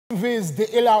Viz,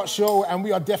 the Ill Out Show, and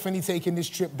we are definitely taking this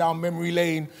trip down memory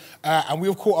lane. And we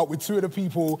have caught up with two of the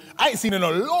people I ain't seen in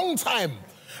a long time.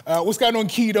 What's going on,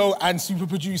 Keedo and super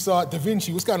producer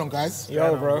Davinche? What's going on, guys?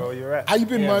 Yo, bro. You're right. How you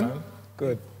been, man?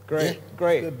 Good. Great. Yeah?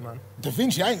 Great. Good, man.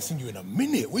 Davinche, I ain't seen you in a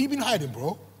minute. Where you been hiding,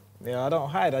 bro? Yeah, I don't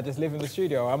hide. I just live in the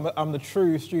studio. I'm the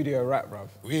true studio rat, bruv.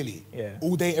 Really? Yeah.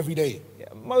 All day, every day? Yeah,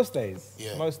 most days.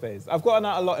 Yeah. Most days. I've gotten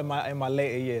out a lot in my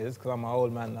later years because I'm an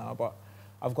old man now, but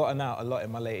I've gotten out a lot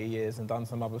in my later years and done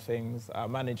some other things. I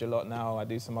manage a lot now. I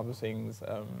do some other things.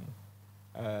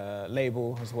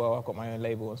 Label as well. I've got my own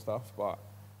label and stuff, but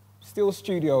still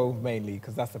studio mainly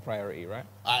because that's the priority, right?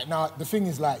 All right, now, the thing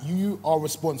is, like, you are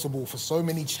responsible for so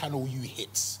many Channel U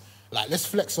hits. Like, let's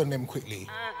flex on them quickly.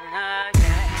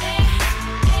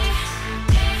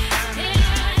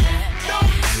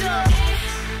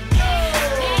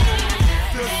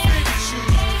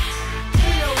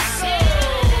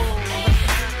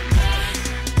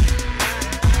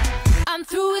 I'm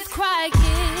through with crying,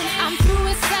 I'm through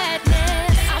with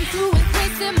sadness, I'm through with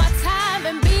wasting my time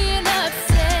and being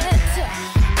upset.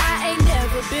 I ain't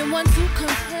never been one to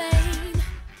complain.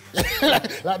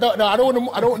 No, I don't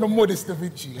want to modest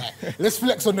Davinche. Like, let's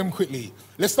flex on them quickly.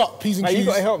 Let's start P's and Q's. You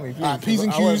gotta help me, please. P's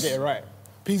and Q's. I won't get it right.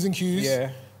 P's and Q's.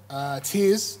 Yeah.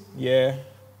 Tears. Yeah.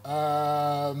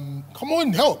 Come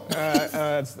on, help.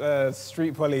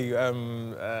 Street poly. Street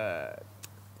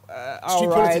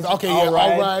politics. Okay, yeah,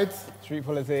 I'll ride. Street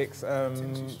politics.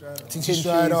 Tinty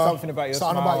Strider. Something about your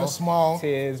Something smile. about your smile.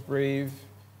 Tears, breathe.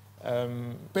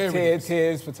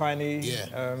 Tears for Tiny.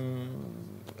 Yeah.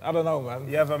 I don't know, man.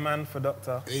 You have a man for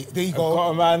Doctor. There you go. Got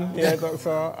a man, yeah,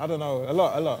 Doctor. I don't know. A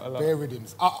lot. Bare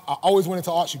rhythms. I always wanted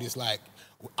to ask you this. Like,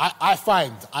 I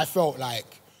felt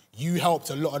like you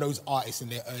helped a lot of those artists in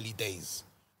their early days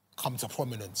come to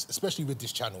prominence, especially with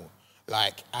this channel.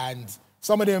 Like, and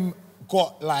some of them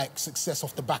got like success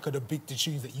off the back of the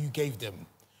tunes that you gave them.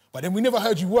 But then we never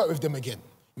heard you work with them again.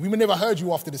 We never heard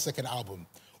you after the second album.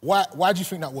 Why do you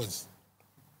think that was?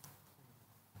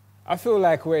 I feel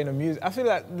like we're in a music... I feel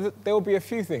like there will be a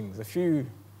few things, a few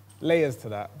layers to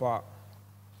that, but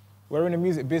we're in a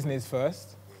music business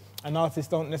first, and artists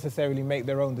don't necessarily make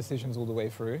their own decisions all the way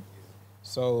through.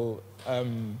 So,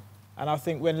 and I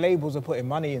think when labels are putting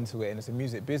money into it and it's a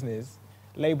music business,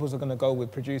 labels are going to go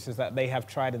with producers that they have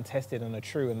tried and tested and are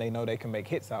true and they know they can make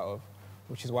hits out of,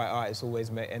 which is why artists always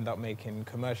end up making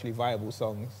commercially viable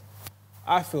songs.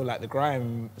 I feel like the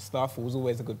grime stuff was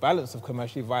always a good balance of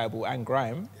commercially viable and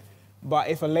grime. But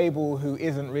if a label who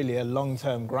isn't really a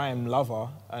long-term grime lover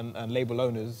and label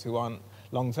owners who aren't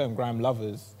long-term grime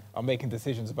lovers are making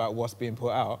decisions about what's being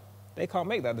put out, they can't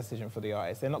make that decision for the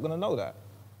artist. They're not going to know that.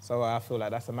 So I feel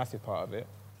like that's a massive part of it.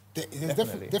 There's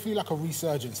definitely like a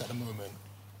resurgence at the moment,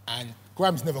 and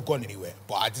grime's never gone anywhere,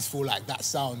 but I just feel like that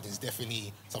sound is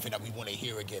definitely something that we want to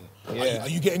hear again. Yeah. Are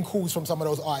you getting calls from some of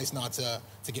those artists now to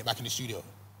get back in the studio?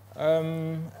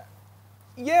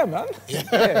 Yeah, man.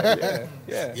 Yeah,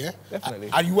 yeah,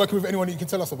 definitely. Are you working with anyone that you can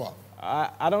tell us about?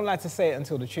 I don't like to say it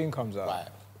until the tune comes out. Right,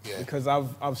 yeah. Because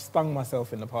I've stung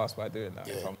myself in the past by doing that.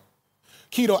 Yeah.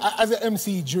 Keedo, as an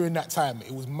MC during that time,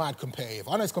 it was mad competitive.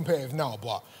 I know it's competitive now,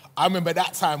 but I remember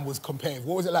that time was competitive.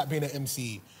 What was it like being an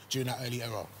MC during that early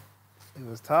era? It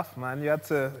was tough, man. You had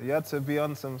to be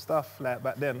on some stuff like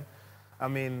back then. I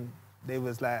mean, there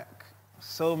was like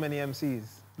so many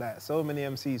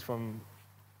MCs, from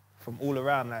all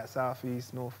around, like south,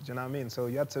 east, north. Do you know what I mean? So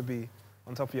you had to be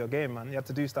on top of your game, man. You had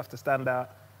to do stuff to stand out,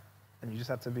 and you just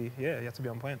had to be, you had to be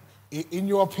on point. In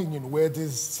your opinion, where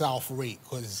does South rate?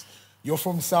 Because you're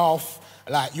from South,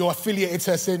 like you're affiliated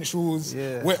to Essentials.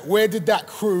 Yeah. Where did that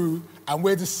crew and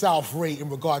where does South rate in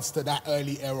regards to that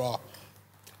early era,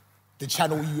 the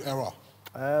Channel U era?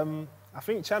 I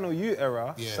think Channel U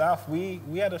era, yeah. South, we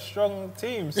had a strong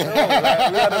team still.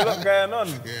 Like, we had a lot going on.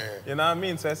 Yeah. You know what I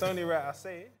mean? So it's only right I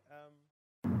say.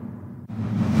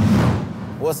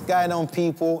 What's going on,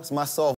 people? It's myself.